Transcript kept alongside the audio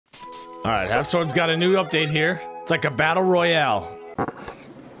All right, Halfsword's got a new update here. It's like a battle royale.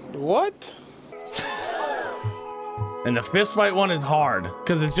 What? And the fist fight one is hard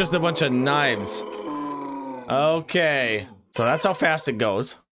because it's just a bunch of knives. Okay, so that's how fast it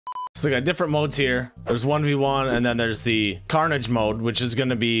goes. So they got different modes here. There's 1v1, and then there's the Carnage mode, which is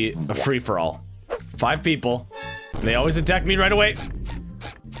gonna be a free-for-all. 5 people. They always attack me right away.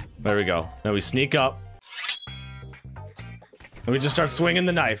 There we go. Now we sneak up. And we just start swinging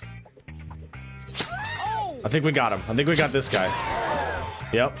the knife. I think we got him. I think we got this guy.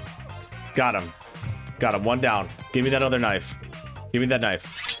 Yep. Got him. Got him. 1 down. Give me that other knife. Give me that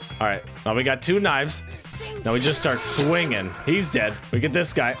knife. All right. Now we got 2 knives. Now we just start swinging. He's dead. We get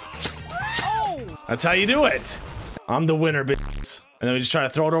this guy. That's how you do it. I'm the winner, bitch. And then we just try to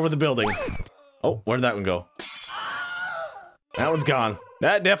throw it over the building. Oh, where did that one go? That one's gone.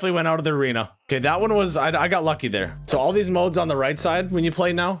 That definitely went out of the arena. Okay, that one was, I got lucky there. So all these modes on the right side when you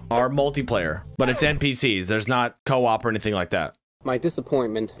play now are multiplayer, but it's NPCs. There's not co-op or anything like that. My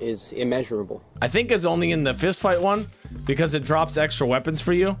disappointment is immeasurable. I think it's only in the fist fight one because it drops extra weapons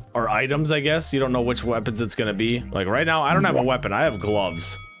for you, or items, I guess. You don't know which weapons it's gonna be. Like right now, I don't have a weapon. I have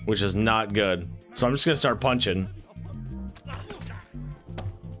gloves, which is not good. So I'm just gonna start punching.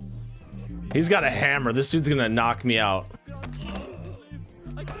 He's got a hammer. This dude's gonna knock me out.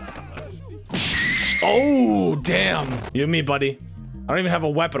 Oh, damn. You and me, buddy. I don't even have a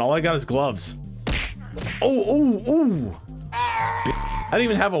weapon. All I got is gloves. Oh. I don't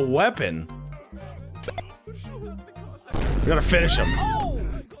even have a weapon. We gotta finish him.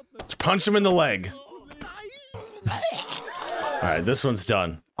 Just punch him in the leg. All right, this one's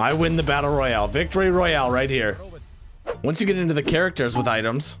done. I win the battle royale. Victory royale right here. Once you get into the characters with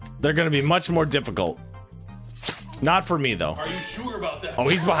items, they're gonna be much more difficult. Not for me, though. Are you sure about that? Oh,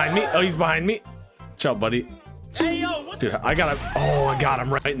 he's behind me. Oh, he's behind me. Watch out, buddy. Hey, yo, what? Dude, I got him. Oh, I got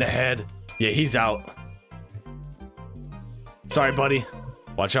him right in the head. Yeah, he's out. Sorry, buddy.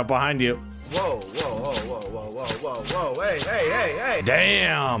 Watch out behind you. Whoa. Hey.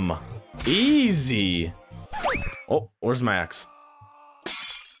 Damn. Easy. Oh, where's my axe?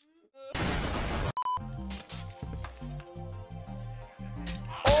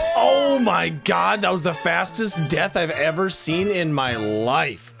 Oh my God, that was the fastest death I've ever seen in my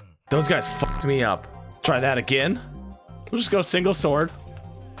life. Those guys fucked me up. Try that again. We'll just go single sword.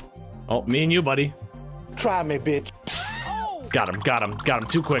 Oh, me and you, buddy. Try me, bitch. Got him.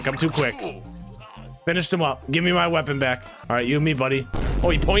 Too quick. I'm too quick. Finished him up. Give me my weapon back. All right, you and me, buddy. Oh,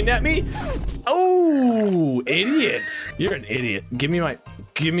 he pointing at me? Oh, idiot. You're an idiot. Give me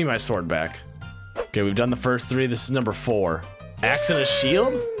my sword back. Okay, we've done the first 3. This is number 4. Axe and a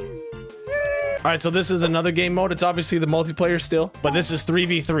shield? All right, so this is another game mode. It's obviously the multiplayer still, but this is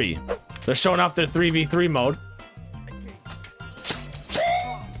 3v3. They're showing off their 3v3 mode.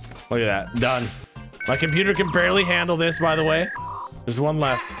 Look at that. Done. My computer can barely handle this, by the way. There's 1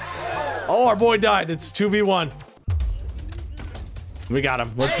 left. Oh, our boy died. It's 2v1. We got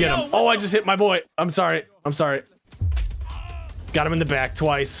him. Let's get him. Oh, I just hit my boy. I'm sorry. Got him in the back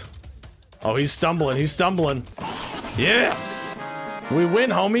twice. Oh, he's stumbling. Yes! We win,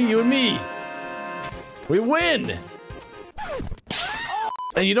 homie. You and me. We win!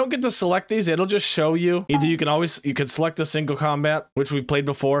 And you don't get to select these. It'll just show you. Either you can select a single combat, which we've played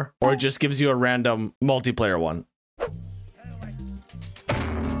before, or it just gives you a random multiplayer one.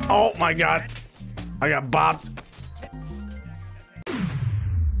 Oh my God. I got bopped.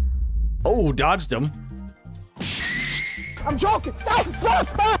 Oh, dodged him. I'm joking.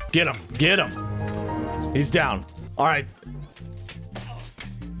 Stop. Get him. He's down. All right.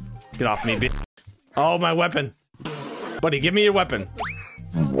 Get off me, bitch. Oh, my weapon. Buddy, give me your weapon.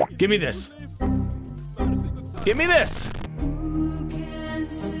 Give me this. Give me this.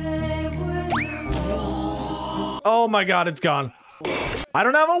 Oh my God, it's gone. I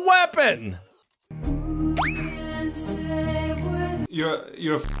don't have a weapon.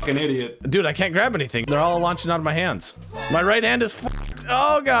 You're a fucking idiot. Dude, I can't grab anything. They're all launching out of my hands. My right hand is fucked.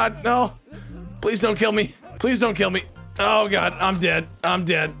 Oh God, no. Please don't kill me. Please don't kill me. Oh God, I'm dead.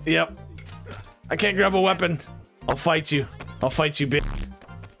 Yep. I can't grab a weapon. I'll fight you. Bitch.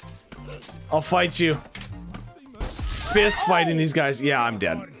 I'll fight you. Fist fighting these guys. Yeah, I'm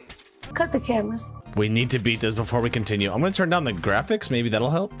dead. Cut the cameras. We need to beat this before we continue. I'm gonna turn down the graphics. Maybe that'll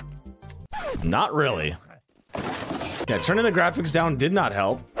help. Not really. Yeah, turning the graphics down did not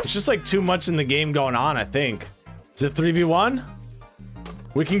help. It's just like too much in the game going on, I think. Is it 3v1?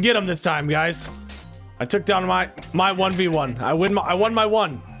 We can get him this time, guys. I took down my 1v1. I won my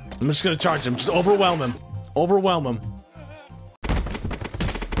 1. I'm just gonna charge him. Just overwhelm him.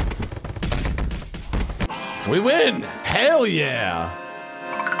 We win! Hell yeah!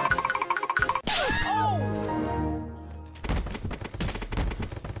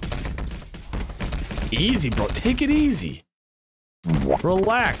 Easy, bro. Take it easy.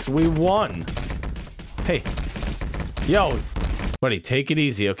 Relax. We won. Hey. Yo. Buddy, take it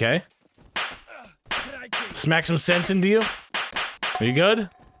easy, okay? Smack some sense into you. Are you good?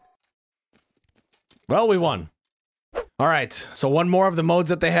 Well, we won. All right. So one more of the modes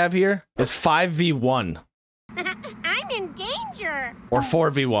that they have here is 5v1. I'm in danger. Or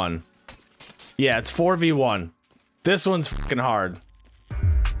 4v1. Yeah, it's 4v1. This one's fucking hard.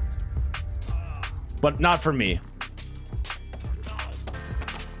 But not for me.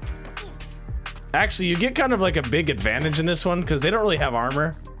 Actually, you get kind of like a big advantage in this one because they don't really have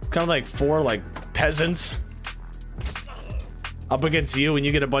armor. Kind of like 4 like peasants up against you and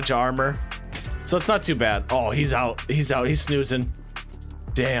you get a bunch of armor. So it's not too bad. Oh, he's out. He's out. He's snoozing.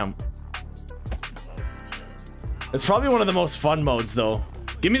 Damn. It's probably one of the most fun modes though.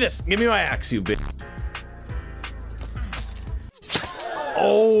 Give me this. Give me my axe, you bitch.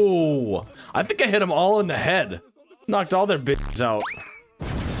 Oh, I think I hit them all in the head. Knocked all their bitches out.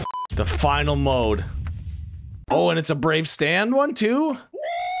 The final mode. Oh, and it's a brave stand one too?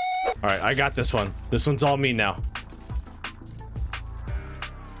 All right, I got this one. This one's all me now.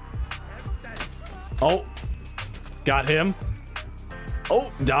 Oh, got him.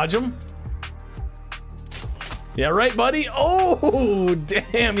 Oh, dodge him. Yeah, right, buddy. Oh,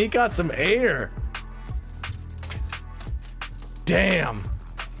 damn, he got some air. Damn,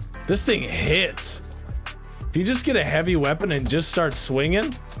 this thing hits. If you just get a heavy weapon and just start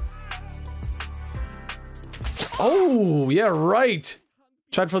swinging. Oh, yeah, right.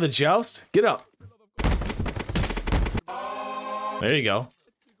 Tried for the joust. Get up. There you go.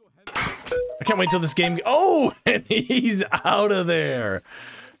 I can't wait till this game. Oh, and he's out of there.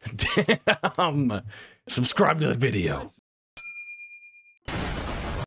 Damn. Subscribe to the video.